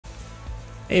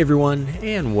Hey everyone,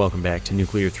 and welcome back to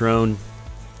Nuclear Throne.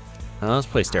 Let's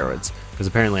play steroids, because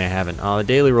apparently I haven't. The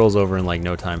daily rolls over in like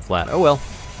no time flat. Oh well.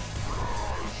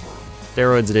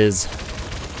 Steroids it is.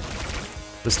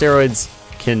 The steroids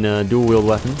can dual wield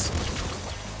weapons,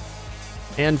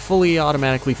 and fully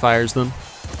automatically fires them,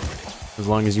 as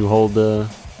long as you hold the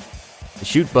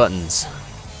shoot buttons.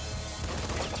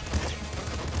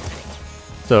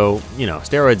 So, you know,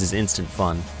 steroids is instant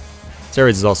fun.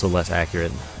 Steroids is also less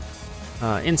accurate.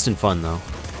 Instant fun, though.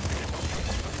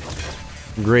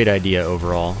 Great idea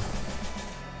overall.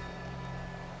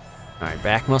 Alright,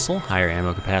 back muscle, higher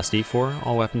ammo capacity for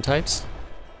all weapon types.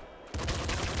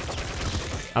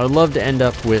 I would love to end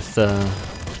up with a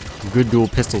good dual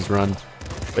pistols run,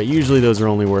 but usually those are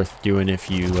only worth doing if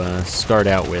you start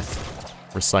out with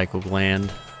recycled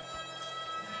land.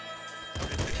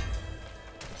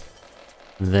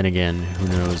 Then again, who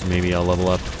knows, maybe I'll level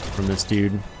up from this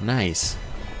dude. Nice.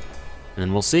 And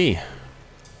then we'll see.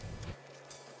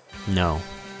 No.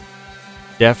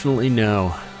 Definitely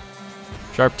no.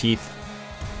 Sharp teeth.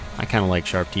 I kind of like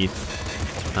sharp teeth.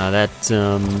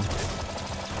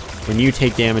 When you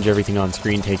take damage, everything on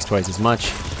screen takes twice as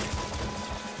much.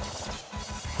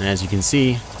 And as you can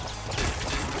see,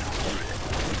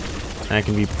 that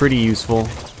can be pretty useful,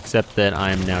 except that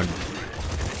I am now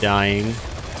dying.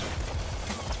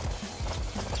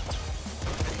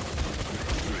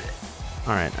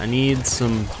 Alright, I need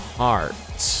some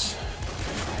hearts.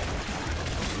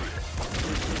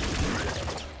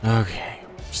 Okay,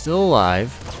 still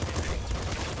alive.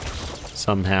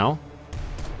 Somehow.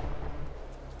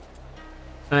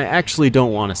 I actually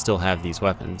don't want to still have these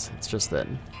weapons. It's just that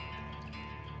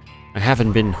I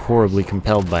haven't been horribly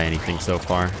compelled by anything so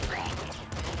far.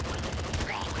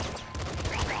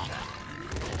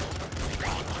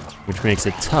 Which makes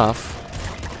it tough.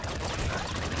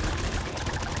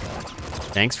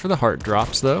 Thanks for the heart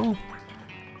drops, though.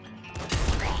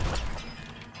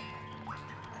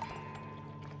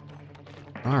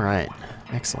 Alright,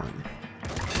 excellent.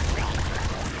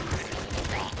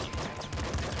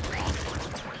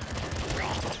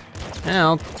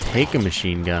 I'll take a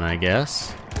machine gun, I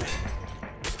guess.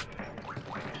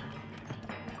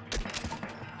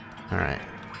 Alright.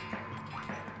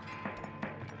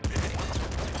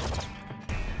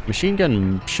 Machine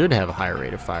gun should have a higher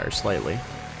rate of fire, slightly.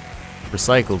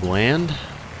 Recycled land.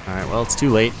 Alright, well, it's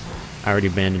too late. I already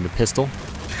abandoned a pistol.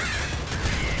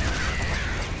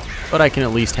 But I can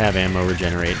at least have ammo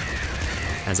regenerate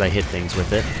as I hit things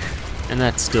with it. And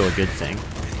that's still a good thing.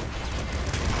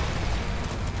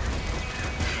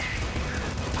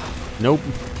 Nope.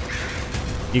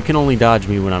 You can only dodge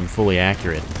me when I'm fully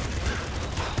accurate.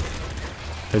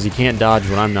 Because you can't dodge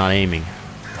when I'm not aiming.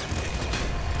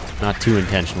 Not too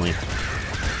intentionally.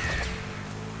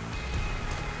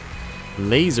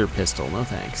 Laser pistol, no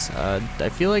thanks. I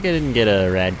feel like I didn't get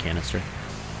a rad canister.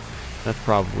 That's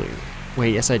probably...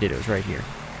 Wait, yes I did, it was right here.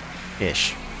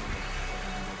 Ish.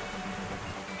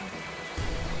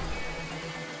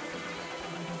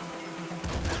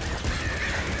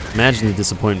 Imagine the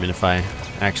disappointment if I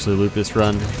actually loop this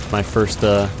run. My first,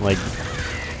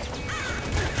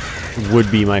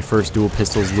 would be my first dual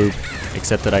pistols loop,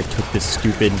 except that I took this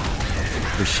stupid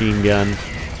machine gun.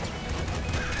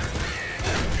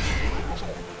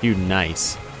 Dude,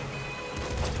 nice.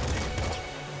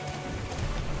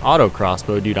 Auto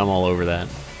crossbow, dude, I'm all over that.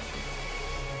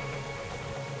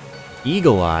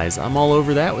 Eagle eyes, I'm all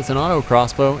over that with an auto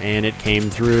crossbow, and it came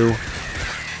through.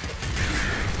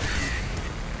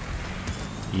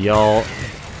 Y'all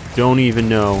don't even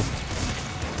know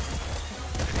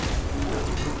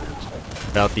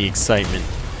about the excitement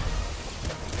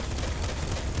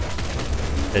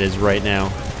that is right now.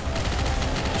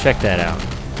 Check that out.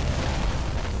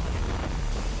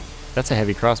 That's a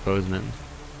heavy crossbow, isn't it?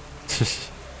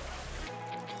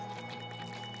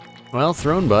 Well,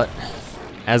 thrown butt.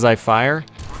 As I fire,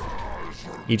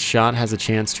 each shot has a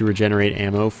chance to regenerate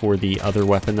ammo for the other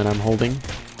weapon that I'm holding.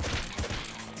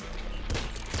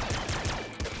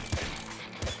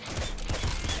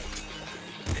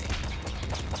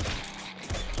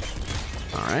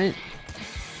 Alright.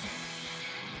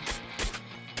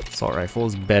 Assault rifle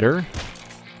is better.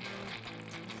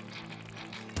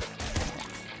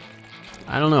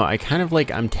 I don't know, I kind of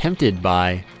I'm tempted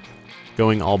by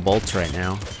going all bolts right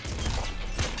now.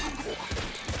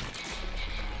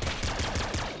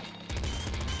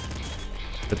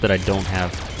 But that I don't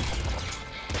have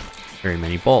very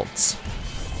many bolts.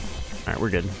 Alright, we're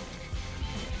good.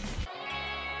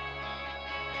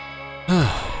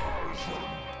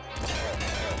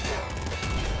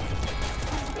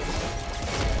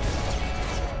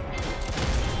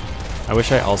 I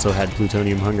wish I also had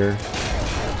plutonium hunger.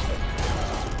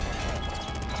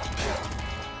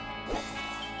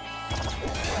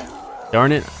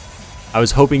 Darn it. I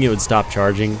was hoping it would stop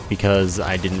charging because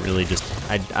I didn't really just...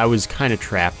 I was kind of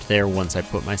trapped there once I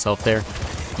put myself there.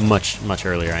 Much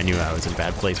earlier. I knew I was in a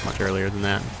bad place much earlier than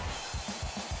that.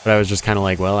 But I was just kind of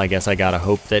like, well, I guess I gotta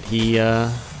hope that he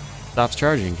stops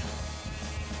charging.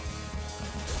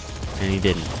 And he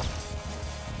didn't.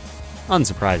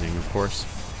 Unsurprising, of course.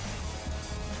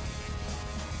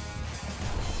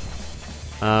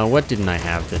 What didn't I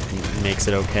have that makes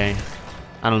it okay?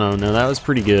 I don't know. No, that was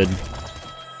pretty good.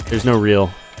 There's no real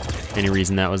any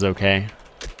reason that was okay.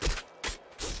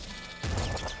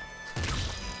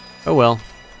 Oh well.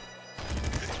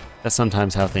 That's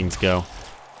sometimes how things go.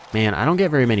 Man, I don't get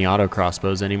very many auto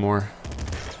crossbows anymore.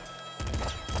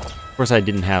 Of course I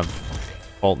didn't have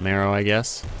bolt marrow, I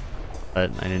guess.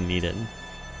 But I didn't need it.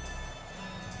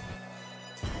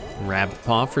 Rabbit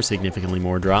paw for significantly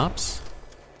more drops.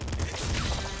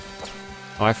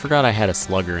 Oh, I forgot I had a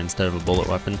slugger instead of a bullet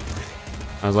weapon.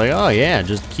 I was like, oh yeah,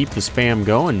 just keep the spam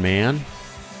going, man.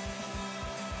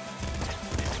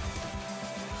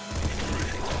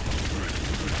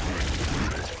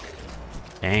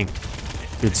 Dang.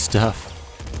 Good stuff.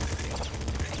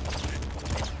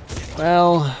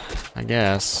 Well, I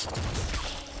guess.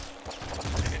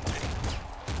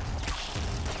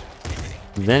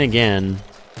 Then again,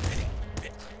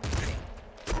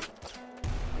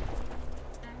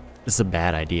 this is a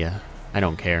bad idea. I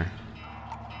don't care.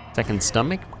 Second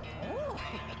stomach.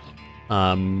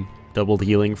 Doubled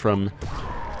healing from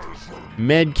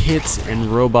med kits and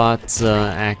robots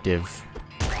active.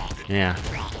 Yeah.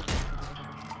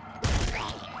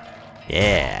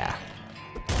 Yeah.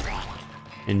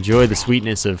 Enjoy the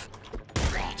sweetness of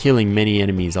killing many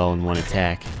enemies all in one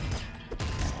attack.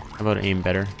 How about aim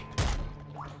better?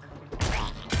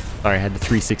 Sorry, I had the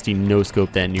 360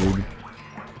 no-scope that noob.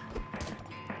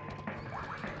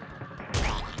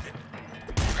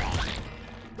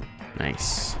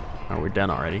 Nice. Oh, we're done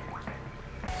already.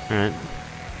 Alright.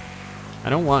 I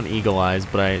don't want eagle eyes,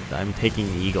 but I'm taking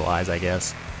the eagle eyes, I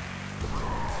guess.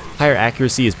 Higher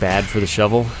accuracy is bad for the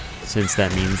shovel, since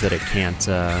that means that it can't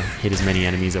hit as many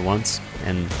enemies at once.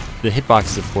 And the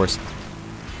hitboxes, of course,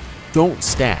 don't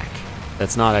stack.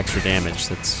 That's not extra damage,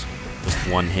 that's just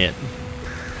one hit.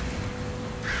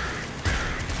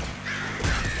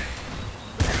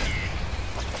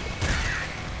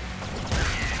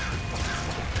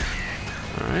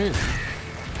 Alright.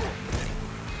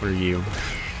 What are you?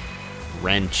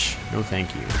 Wrench. No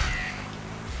thank you.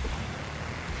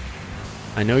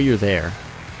 I know you're there.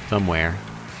 Somewhere.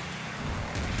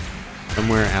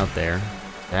 Somewhere out there.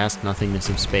 Vast nothingness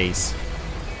of space.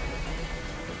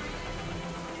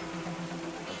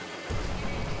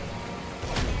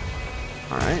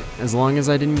 Alright. As long as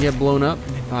I didn't get blown up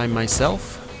by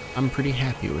myself, I'm pretty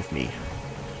happy with me.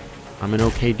 I'm an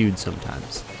okay dude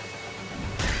sometimes.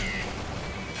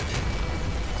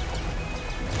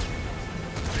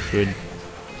 Good.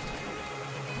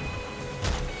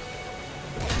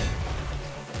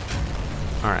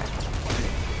 Alright.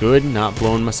 Good, not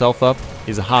blowing myself up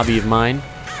is a hobby of mine.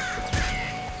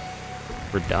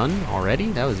 We're done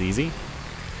already? That was easy.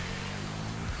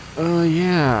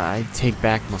 Yeah, I take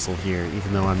back muscle here,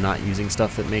 even though I'm not using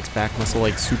stuff that makes back muscle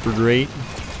like super great.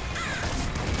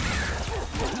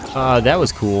 That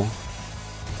was cool.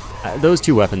 Those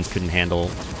two weapons couldn't handle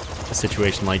a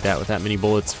situation like that with that many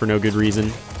bullets for no good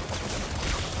reason.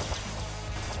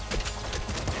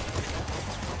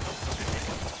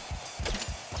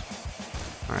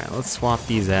 Alright, let's swap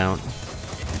these out.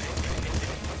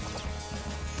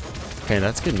 Okay,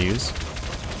 that's good news.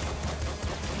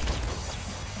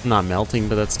 Not melting,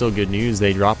 but that's still good news.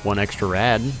 They drop one extra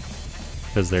rad,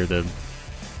 because they're the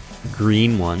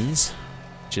green ones,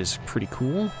 which is pretty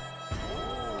cool.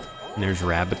 And there's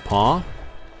Rabbit Paw.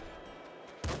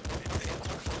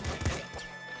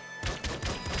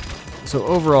 So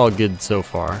overall, good so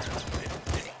far.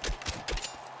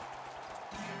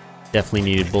 Definitely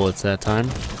needed bullets that time.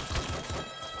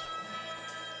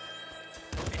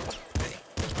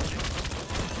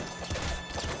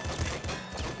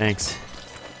 Thanks.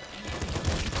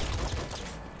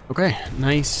 Okay,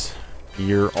 nice.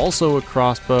 You're also a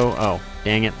crossbow. Oh,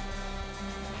 dang it.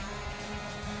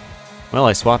 Well,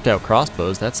 I swapped out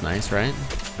crossbows. That's nice, right?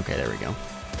 Okay, there we go.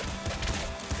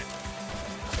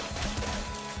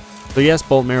 So yes,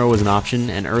 bolt marrow was an option,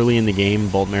 and early in the game,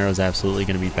 bolt marrow is absolutely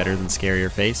going to be better than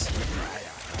scarier face.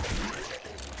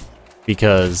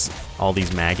 Because all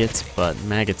these maggots, but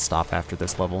maggots stop after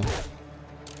this level.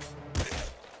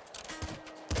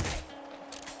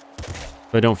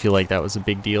 But I don't feel like that was a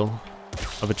big deal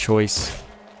of a choice,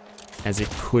 as it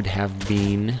could have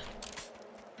been.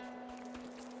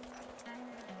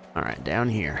 Alright, down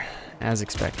here. as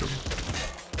expected.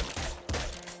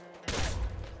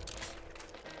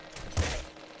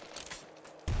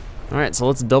 Alright, so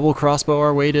let's double crossbow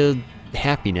our way to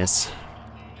happiness.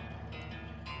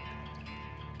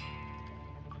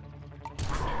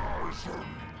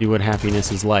 See what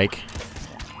happiness is like.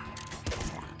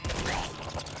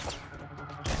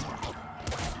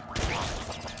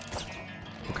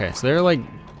 Okay, so there are like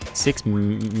 6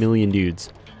 million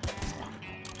dudes.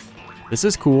 This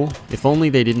is cool. If only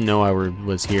they didn't know I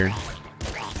was here.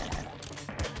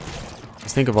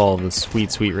 Just think of all of the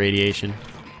sweet, sweet radiation.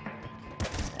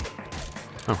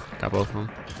 Oh, got both of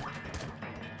them.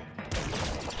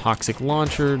 Toxic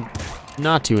launcher.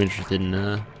 Not too interested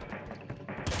in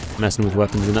messing with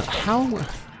weapons enough. How?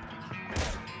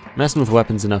 Messing with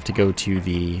weapons enough to go to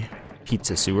the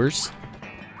pizza sewers.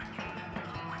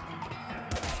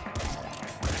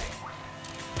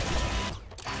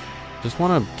 Just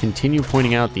want to continue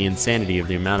pointing out the insanity of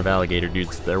the amount of alligator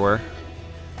dudes there were.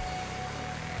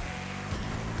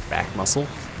 Back muscle.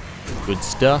 Good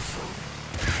stuff.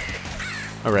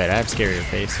 Alright, I have scarier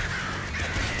face.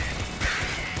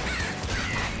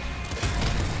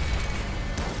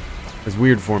 It's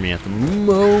weird for me at the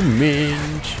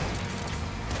moment.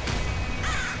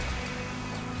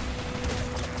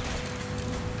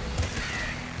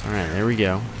 Alright, there we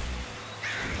go.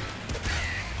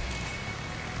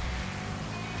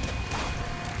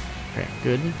 Okay,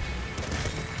 good.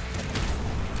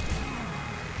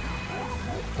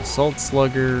 Assault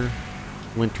slugger,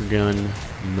 winter gun,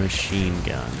 machine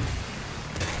gun.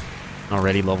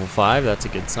 Already level 5, that's a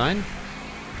good sign.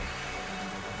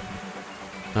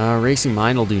 Racing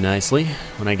mine will do nicely.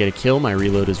 When I get a kill, my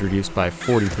reload is reduced by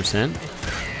 40%.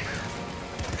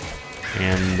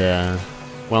 And,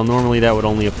 well, normally that would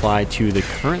only apply to the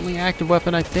currently active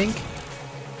weapon, I think.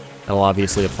 That'll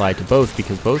obviously apply to both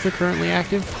because both are currently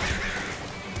active.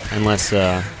 Unless,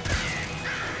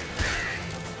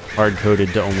 hard-coded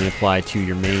to only apply to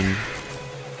your main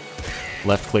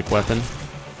left-click weapon.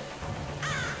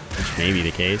 Which may be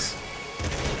the case.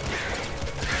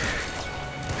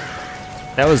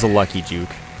 That was a lucky juke.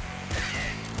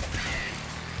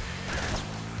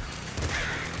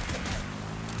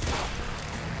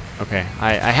 Okay,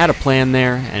 I had a plan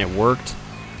there, and it worked.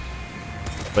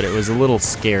 But it was a little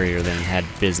scarier than it had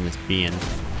business being.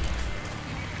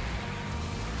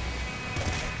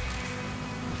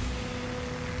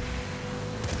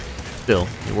 Still,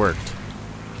 it worked.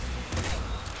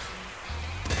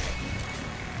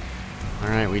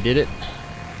 Alright, we did it.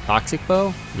 Toxic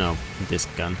bow? No, disc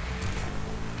gun.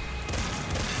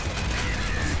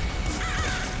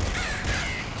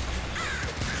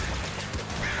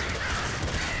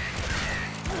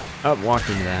 Oh, walked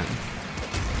into that.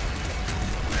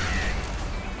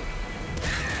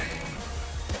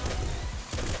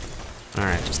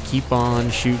 Alright, just keep on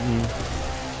shooting.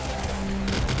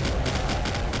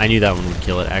 I knew that one would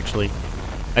kill it, actually.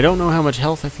 I don't know how much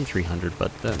health, I think 300,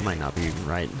 but that might not be even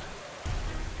right.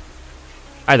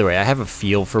 Either way, I have a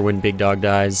feel for when Big Dog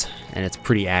dies, and it's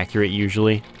pretty accurate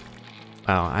usually.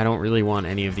 Wow, I don't really want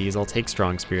any of these. I'll take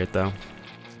Strong Spirit, though.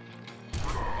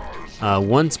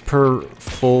 Once per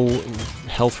full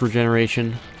health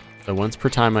regeneration, so once per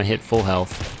time I hit full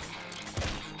health,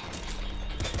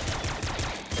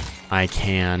 I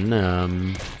can't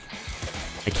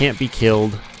be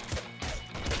killed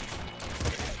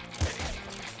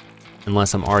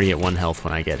unless I'm already at 1 health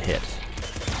when I get hit.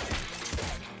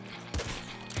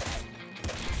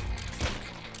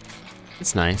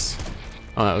 It's nice.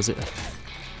 Oh, that was it.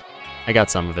 I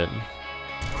got some of it.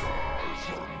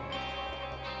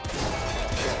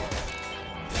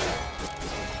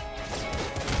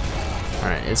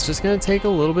 Alright, it's just gonna take a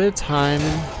little bit of time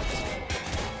and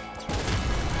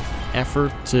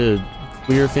effort to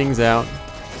clear things out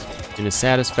in a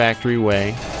satisfactory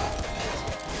way.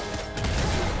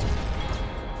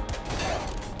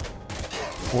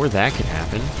 Or that could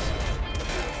happen.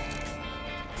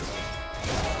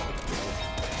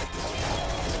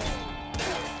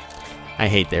 I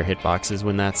hate their hitboxes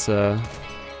when that's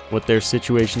what their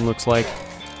situation looks like.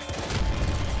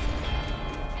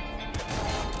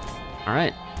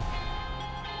 Alright.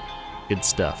 Good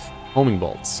stuff. Homing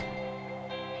bolts.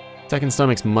 Second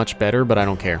stomach's much better, but I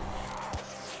don't care.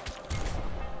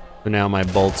 So now my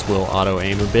bolts will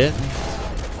auto-aim a bit.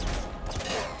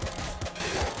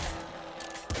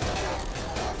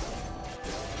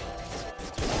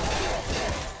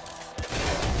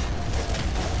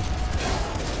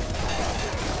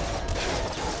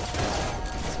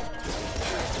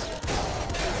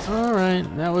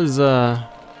 Alright, that was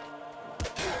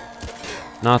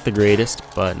not the greatest,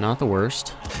 but not the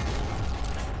worst.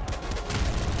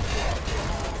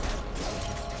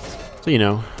 So, you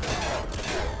know,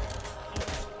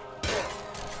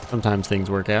 sometimes things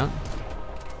work out.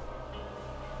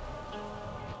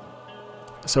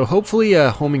 So hopefully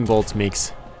homing bolts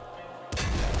makes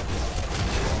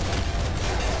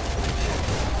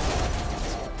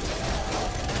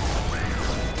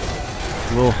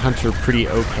Little Hunter pretty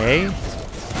okay.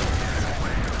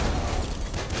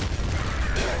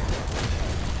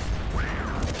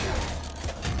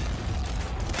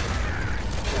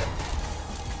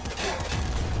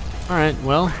 Alright,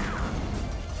 well.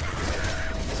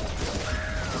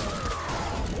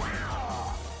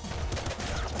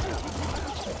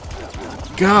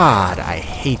 God, I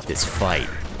hate this fight.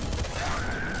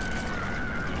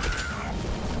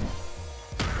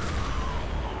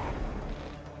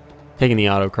 Taking the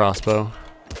auto crossbow.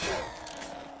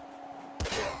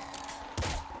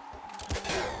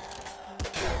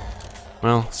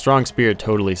 Well, strong spirit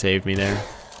totally saved me there,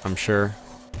 I'm sure.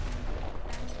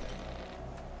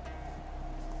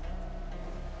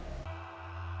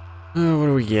 What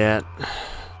do we get?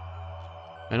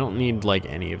 I don't need like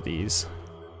any of these.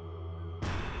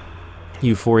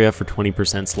 Euphoria for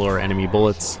 20% slower enemy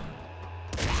bullets.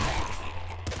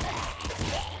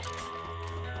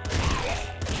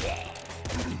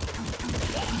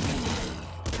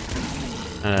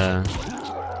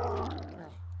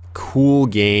 Cool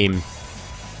game.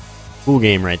 Cool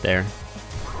game right there.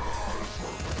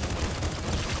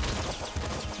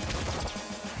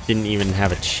 Didn't even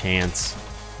have a chance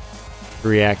to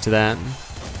react to that.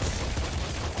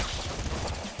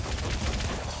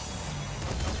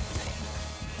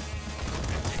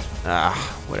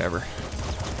 Whatever.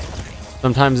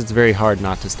 Sometimes it's very hard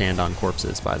not to stand on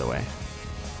corpses, by the way.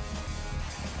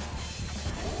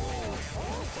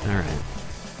 Alright.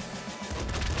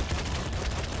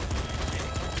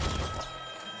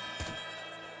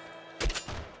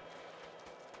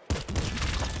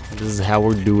 This is how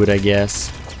we'll do it, I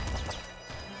guess.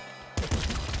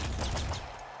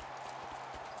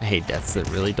 I hate deaths that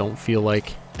really don't feel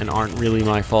like and aren't really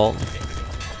my fault.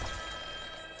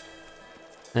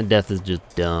 That death is just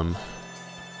dumb.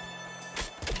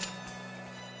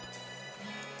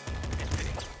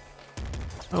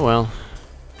 Oh well.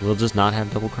 We'll just not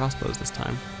have double crossbows this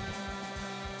time.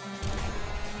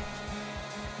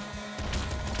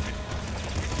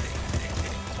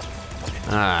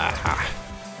 Ah.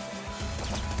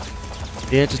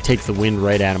 Yeah, it just takes the wind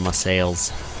right out of my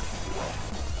sails.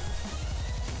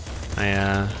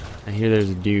 I hear there's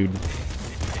a dude.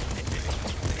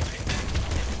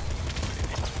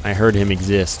 I heard him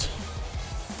exist.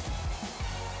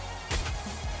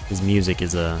 His music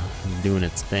is doing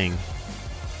its thing.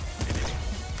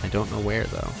 I don't know where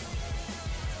though.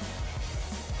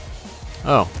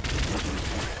 Oh.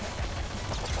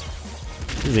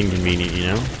 This is inconvenient, you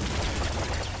know?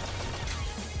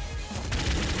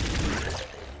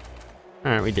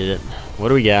 Alright, we did it. What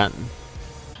do we got?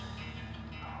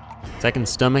 Second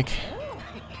stomach.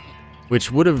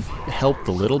 Which would have helped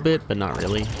a little bit, but not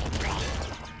really.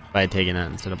 If I had taken that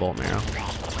instead of bolt marrow.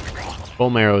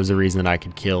 Bolt marrow is the reason that I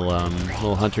could kill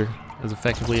Little Hunter as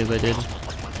effectively as I did.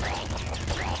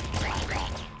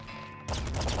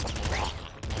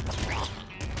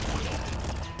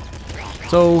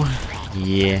 So,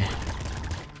 yeah.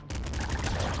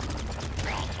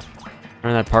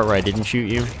 Remember that part where I didn't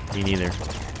shoot you? Me neither.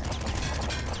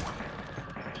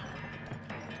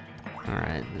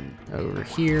 Alright, over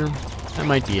here. That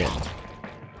might be it.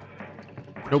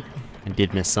 Nope, I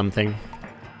did miss something.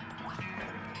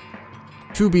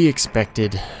 To be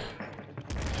expected.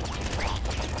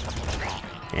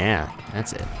 Yeah,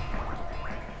 that's it.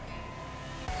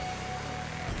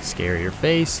 Scare your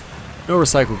face. No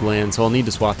recycle gland, so I'll need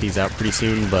to swap these out pretty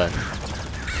soon, but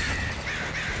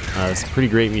it's a pretty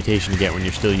great mutation to get when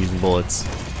you're still using bullets.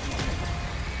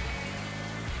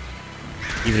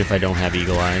 Even if I don't have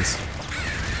eagle eyes.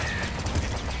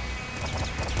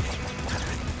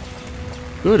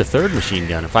 Good, a third machine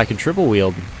gun. If I can triple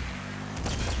wield,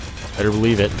 better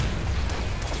believe it.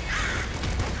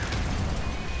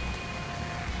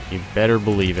 You better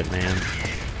believe it, man.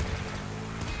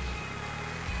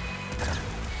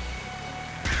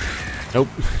 Nope.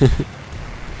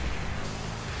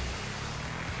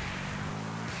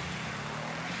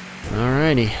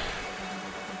 Alrighty.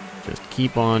 Just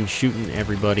keep on shooting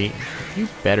everybody. You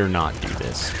better not do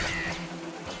this.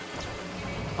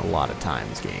 A lot of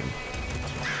times, game.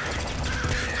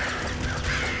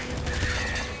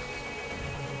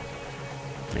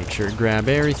 Make sure to grab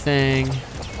everything.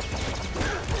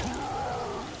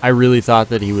 I really thought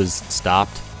that he was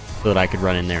stopped so that I could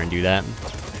run in there and do that.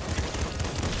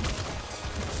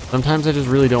 Sometimes I just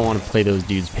really don't want to play those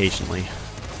dudes patiently.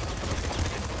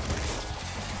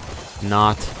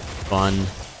 Not fun.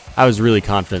 I was really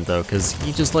confident though, because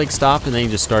he just like stopped and then he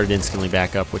just started instantly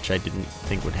back up, which I didn't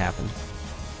think would happen.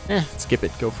 Skip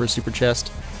it. Go for a super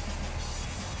chest.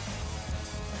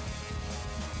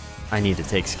 I need to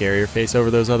take Scarier Face over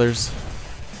those others.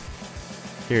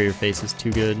 Scarier Face is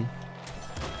too good.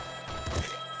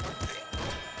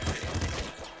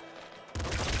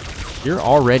 You're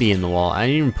already in the wall. I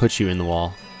didn't even put you in the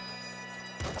wall.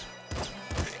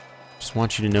 Just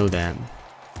want you to know that.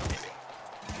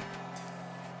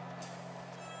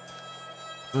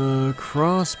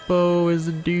 Crossbow is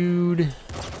a dude.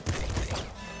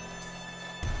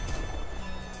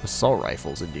 Assault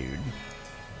rifle's a dude.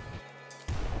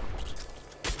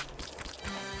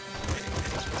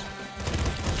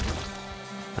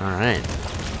 Alright.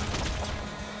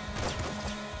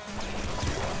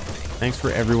 Thanks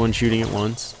for everyone shooting at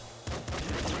once.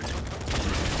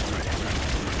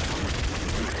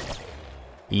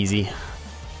 Easy.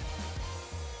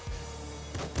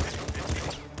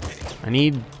 I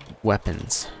need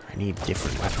weapons. I need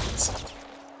different weapons.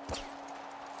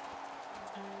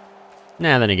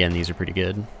 Nah, then again, these are pretty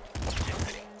good.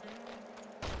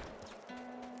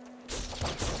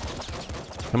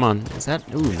 Come on, is that...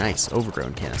 Ooh, nice.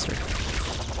 Overgrown canister.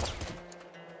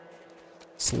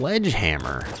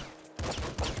 Sledgehammer.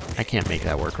 I can't make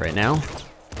that work right now.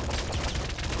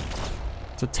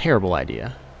 It's a terrible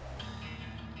idea.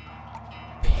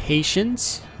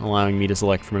 Patience, allowing me to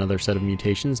select from another set of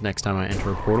mutations next time I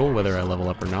enter a portal, whether I level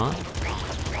up or not.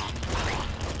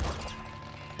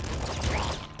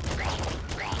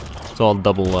 So I'll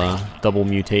double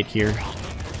mutate here.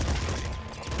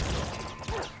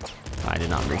 I did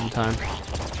not move in time.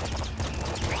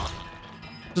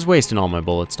 Just wasting all my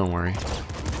bullets, don't worry.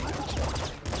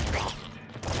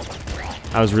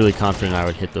 I was really confident I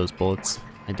would hit those bullets.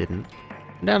 I didn't.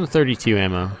 I'm down to 32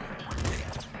 ammo.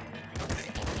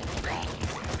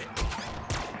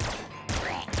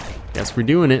 Guess we're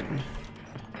doing it.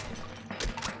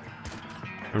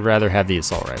 I'd rather have the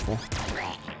assault rifle.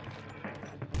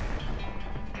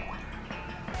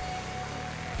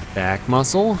 Back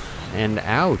muscle, and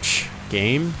ouch,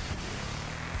 game.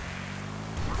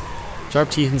 Sharp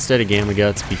teeth instead of gamma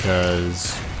guts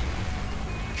because...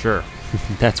 Sure,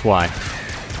 that's why.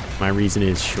 My reason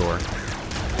is sure.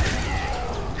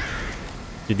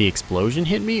 Did the explosion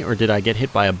hit me, or did I get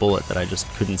hit by a bullet that I just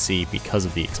couldn't see because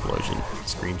of the explosion?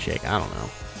 Screen shake, I don't know.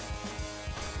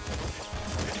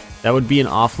 That would be an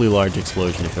awfully large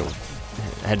explosion if it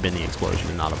had been the explosion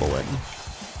and not a bullet.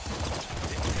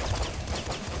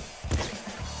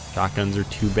 Shotguns are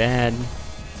too bad,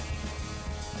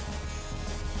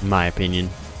 in my opinion.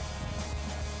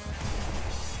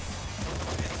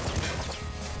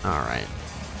 Alright.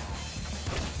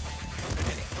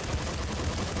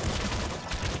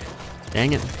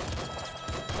 Dang it.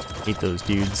 Hate those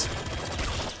dudes.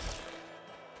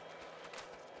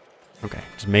 Okay,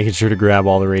 just making sure to grab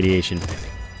all the radiation.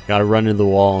 Gotta run into the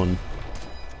wall and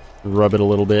rub it a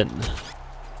little bit.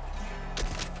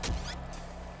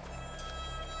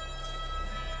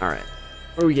 Alright,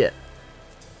 what do we get?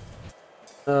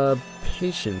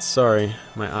 Patience, sorry.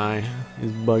 My eye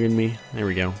is bugging me. There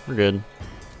we go, we're good.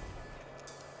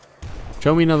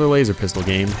 Show me another laser pistol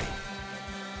game.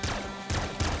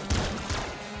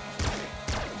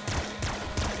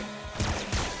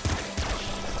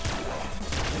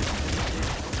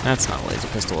 That's not a laser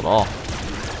pistol at all.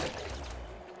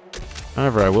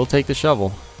 However, I will take the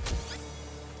shovel.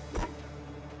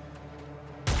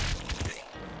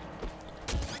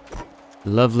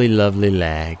 Lovely, lovely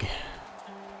lag.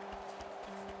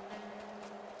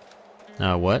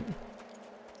 What?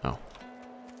 Oh.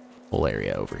 Whole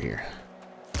area over here.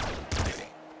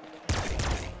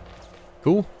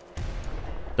 Cool.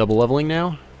 Double leveling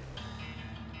now.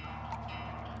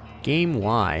 Game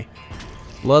Y.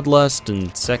 Bloodlust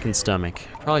and Second Stomach.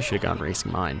 Probably should have gone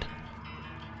Racing Mind.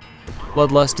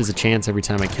 Bloodlust is a chance every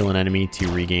time I kill an enemy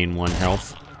to regain 1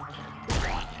 health.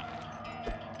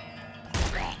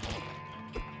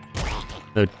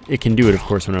 Though it can do it, of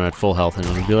course, when I'm at full health, and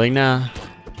it'll be like, nah,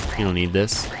 you don't need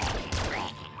this.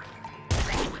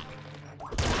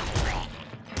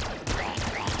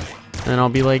 And I'll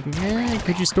be like, yeah,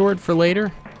 could you store it for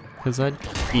later? Because I'd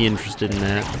be interested in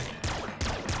that.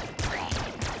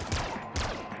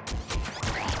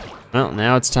 Well,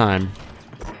 now it's time.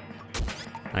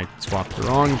 I swapped the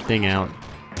wrong thing out.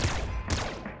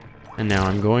 And now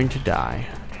I'm going to die.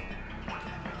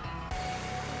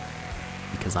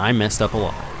 Because I messed up a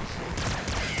lot.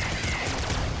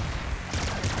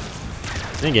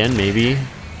 And again, maybe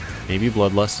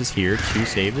Bloodlust is here to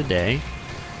save the day.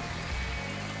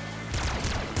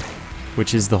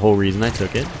 Which is the whole reason I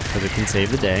took it, because it can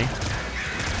save the day.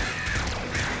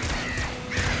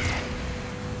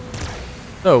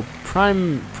 So,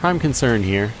 prime concern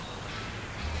here.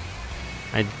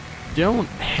 I don't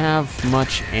have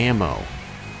much ammo.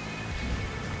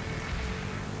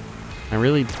 I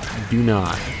really do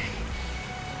not.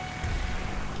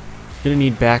 Gonna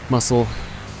need back muscle,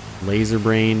 laser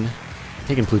brain. I'm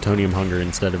taking plutonium hunger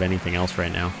instead of anything else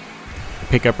right now.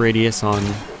 Pickup radius on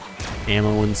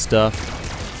ammo and stuff.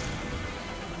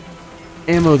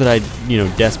 Ammo that I,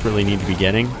 desperately need to be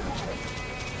getting.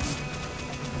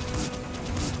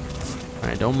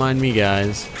 Alright, don't mind me,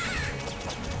 guys.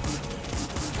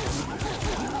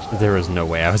 There was no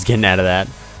way I was getting out of that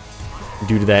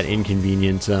due to that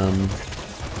inconvenient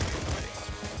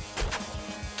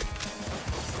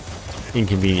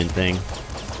thing.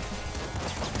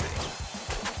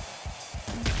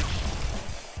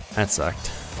 That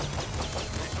sucked.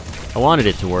 I wanted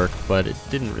it to work, but it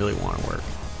didn't really want to work.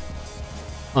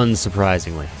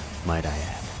 Unsurprisingly, might I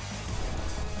add.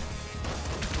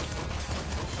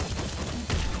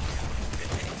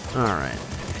 Alright.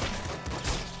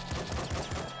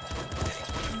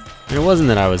 And it wasn't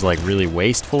that I was like really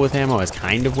wasteful with ammo, I was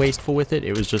kind of wasteful with it.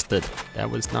 It was just that that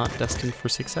was not destined for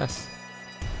success.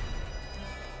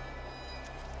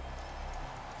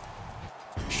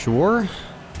 Sure.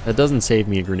 That doesn't save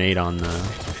me a grenade on the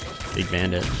Big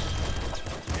Bandit.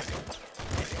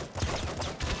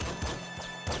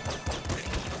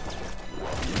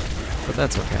 But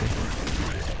that's okay.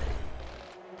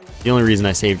 The only reason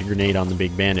I saved a grenade on the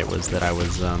Big Bandit was that I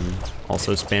was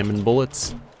also spamming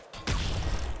bullets.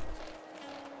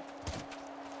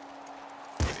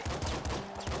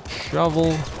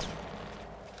 Shovel.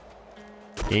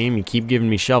 Game, you keep giving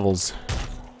me shovels.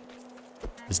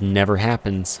 This never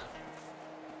happens.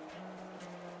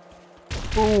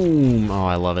 Boom! Oh,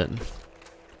 I love it.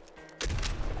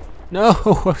 No,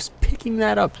 I was picking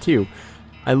that up too.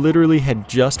 I literally had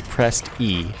just pressed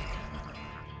E.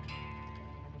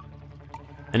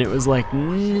 And it was like,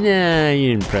 nah, you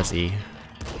didn't press E.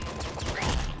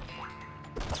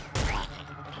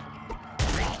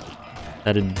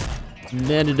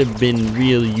 That'd have been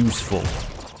real useful.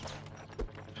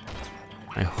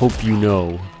 I hope you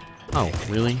know. Oh,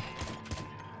 really?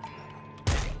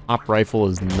 Op rifle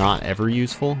is not ever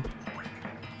useful?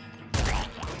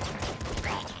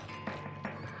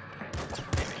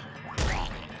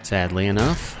 Sadly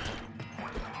enough.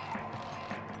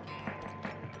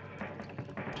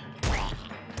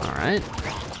 Alright.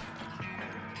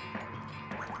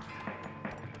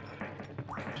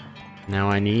 Now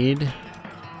I need...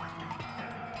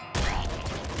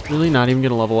 Really not even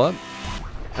gonna level up?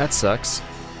 That sucks.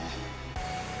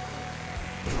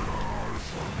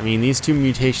 I mean, these two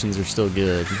mutations are still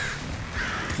good.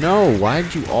 No, why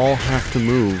did you all have to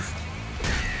move?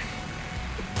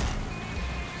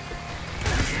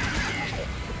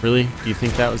 Really? Do you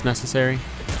think that was necessary?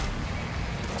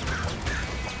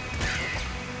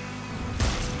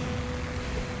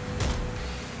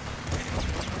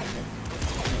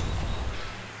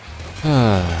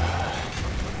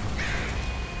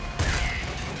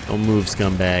 Don't move,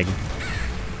 scumbag.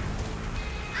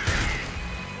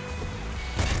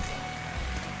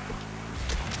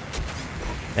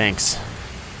 Thanks.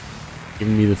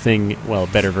 Giving me the thing, well, a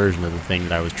better version of the thing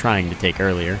that I was trying to take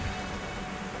earlier.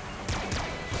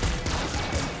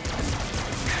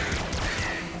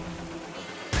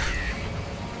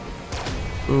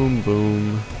 Boom,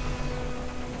 boom.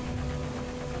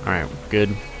 Alright,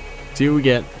 good. See what we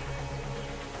get.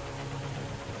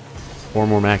 4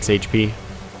 more max HP.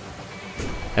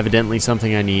 Evidently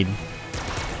something I need.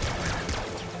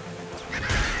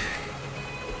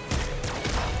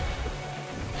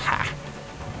 Ha!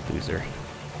 Loser.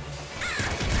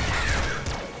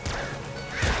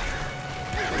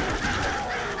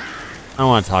 I don't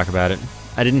want to talk about it.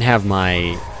 I didn't have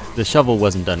my... The shovel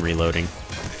wasn't done reloading.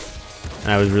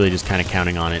 And I was really just kind of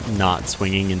counting on it not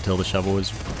swinging until the shovel was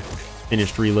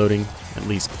finished reloading. At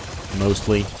least,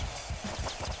 mostly.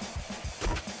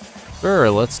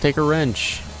 Sure, let's take a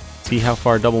wrench. See how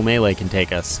far double melee can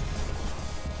take us.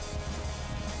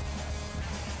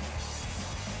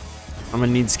 I'm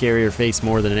gonna need scarier face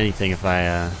more than anything if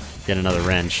I get another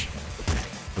wrench.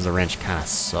 Because a wrench kinda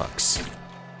sucks.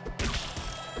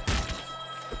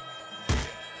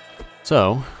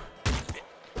 So,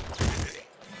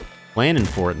 planning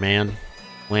for it, man.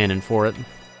 Planning for it.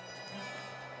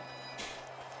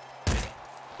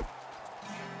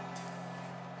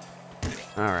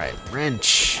 Alright,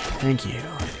 wrench. Thank you.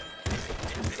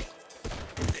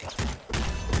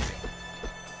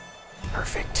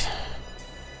 Perfect.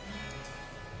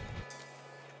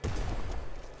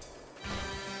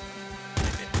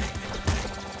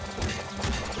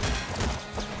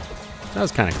 That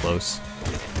was kind of close.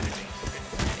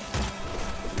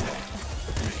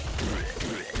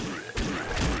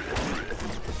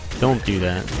 Don't do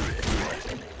that.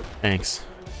 Thanks.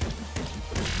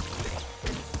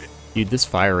 Dude, this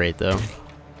fire rate, though.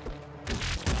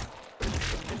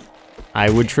 I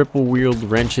would triple wield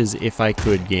wrenches if I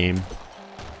could, game.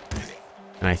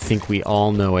 And I think we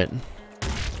all know it.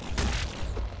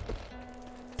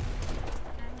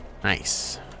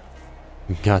 Nice.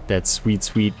 Got that sweet,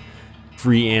 sweet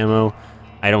free ammo.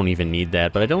 I don't even need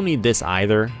that, but I don't need this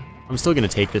either. I'm still gonna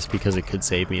take this because it could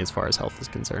save me as far as health is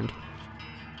concerned.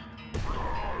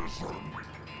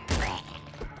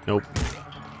 Nope.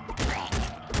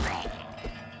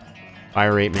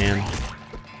 Fire rate, man.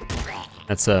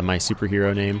 That's my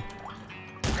superhero name.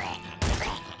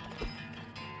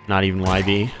 Not even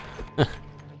YB.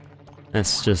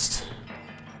 That's just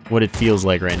what it feels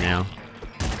like right now.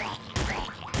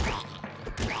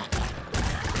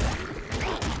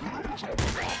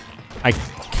 I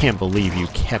can't believe you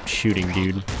kept shooting,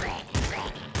 dude.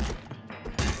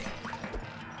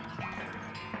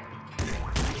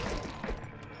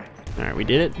 Alright, we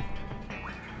did it.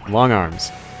 Long arms.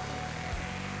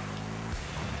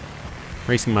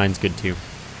 Racing mine's good too,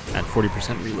 at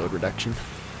 40% reload reduction.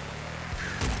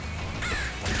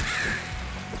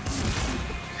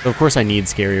 So of course I need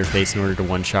Scarier Face in order to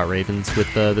one-shot ravens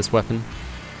with this weapon.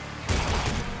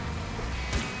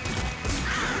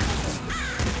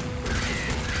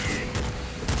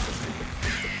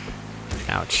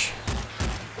 Ouch.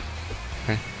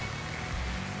 Okay.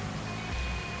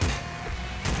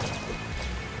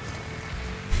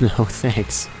 No,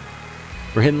 thanks.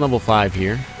 We're hitting level 5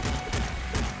 here.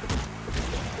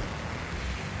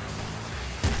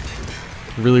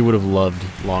 Really would have loved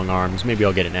long arms. Maybe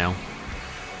I'll get it now.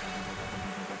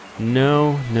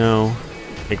 No, no.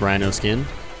 Take rhino skin.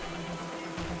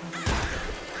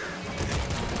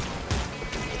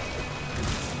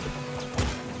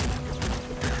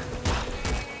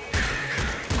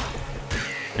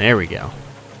 There we go.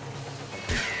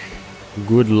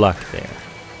 Good luck there.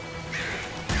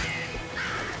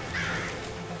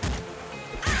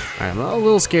 Alright, I'm a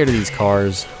little scared of these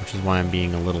cars, which is why I'm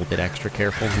being a little bit extra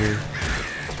careful here.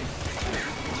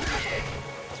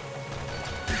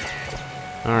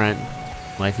 Alright,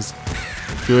 life is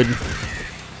good.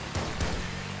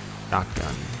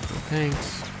 Shotgun,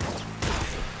 thanks.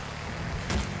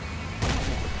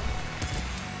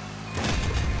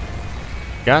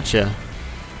 Gotcha.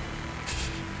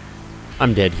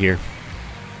 I'm dead here.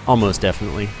 Almost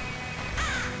definitely.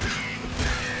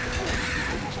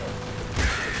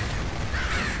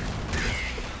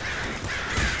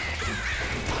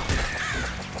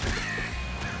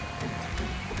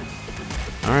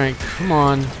 Alright, come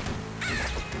on.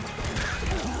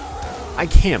 I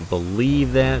can't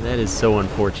believe that. That is so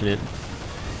unfortunate.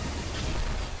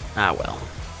 Ah well.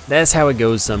 That's how it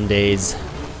goes some days.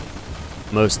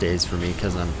 Most days for me,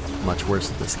 because I'm much worse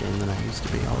at this game than I used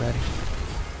to be already.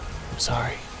 I'm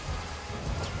sorry.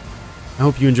 I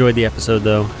hope you enjoyed the episode,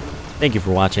 though. Thank you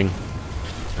for watching,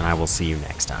 and I will see you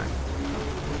next time.